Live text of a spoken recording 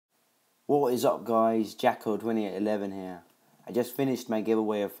What is up, guys? Jacko2811 here. I just finished my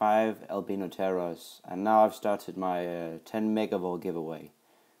giveaway of 5 albino terrors, and now I've started my 10 Megavore giveaway,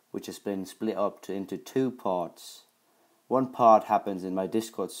 which has been split up into 2 parts. One part happens in my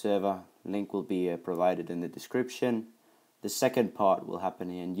Discord server, link will be provided in the description. The second part will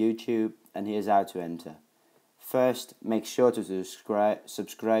happen here on YouTube, and here's how to enter. First, make sure to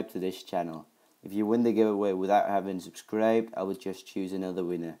subscribe to this channel. If you win the giveaway without having subscribed, I will just choose another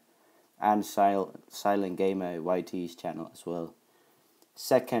winner. And Silent Gamer YT's channel as well.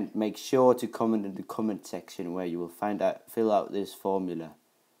 Second, make sure to comment in the comment section where you will fill out this formula.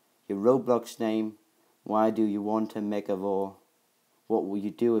 Your Roblox name, why do you want a Megavore, what will you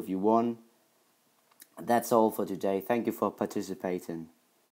do if you won. That's all for today. Thank you for participating.